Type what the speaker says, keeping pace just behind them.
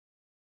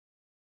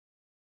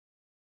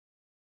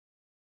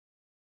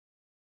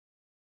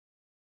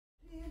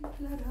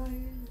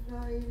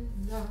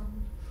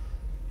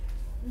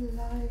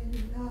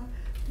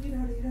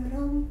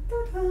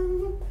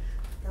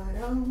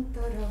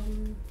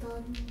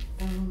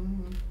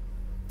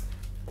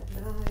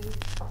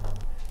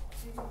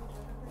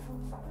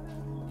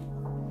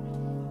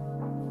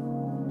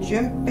Yo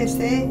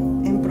empecé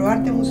en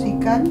ProArte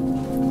musical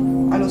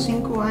a los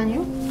 5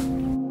 años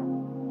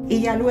y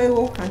ya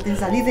luego, antes de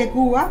salir de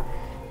Cuba,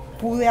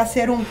 pude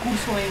hacer un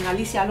curso en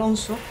Alicia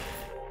Alonso.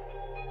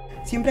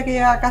 Siempre que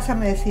llegaba a casa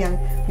me decían,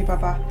 mi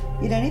papá,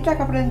 Irenita,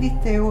 ¿qué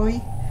aprendiste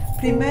hoy?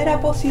 Primera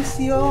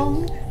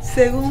posición,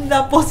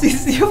 segunda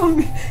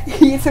posición,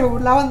 y se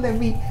burlaban de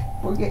mí,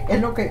 porque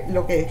es lo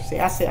que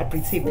se hace al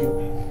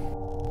principio.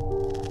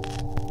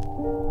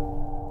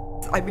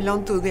 I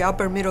belong to the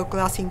upper middle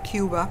class in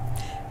Cuba,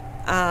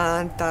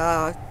 and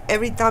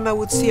every time I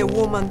would see a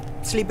woman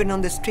sleeping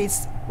on the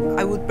streets,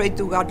 I would pray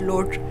to God,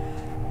 Lord,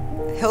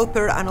 help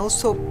her, and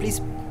also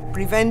please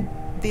prevent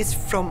this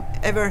from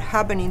ever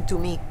happening to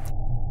me.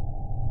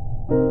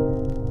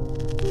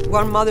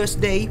 One Mother's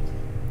Day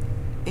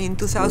in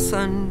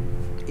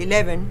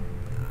 2011,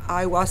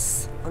 I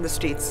was on the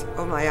streets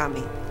of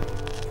Miami.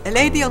 A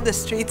lady on the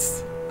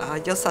streets,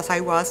 just as I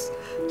was,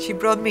 she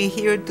brought me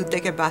here to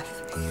take a bath,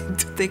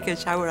 to take a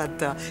shower at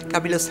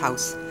Camillus'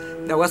 house.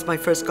 That was my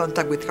first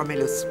contact with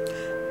Camillus,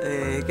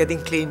 getting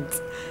cleaned.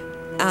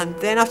 And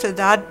then after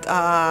that,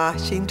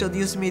 she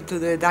introduced me to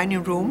the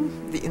dining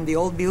room in the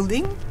old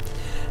building.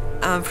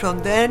 And from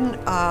then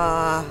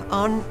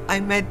on, I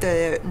met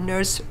the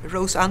nurse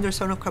Rose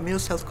Anderson of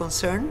Camillus Health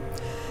Concern.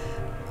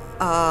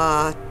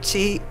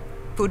 She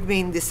put me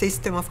in the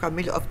system of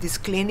Camillus, of this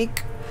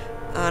clinic,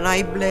 and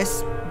I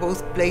bless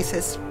both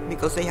places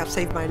because they have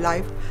saved my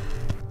life.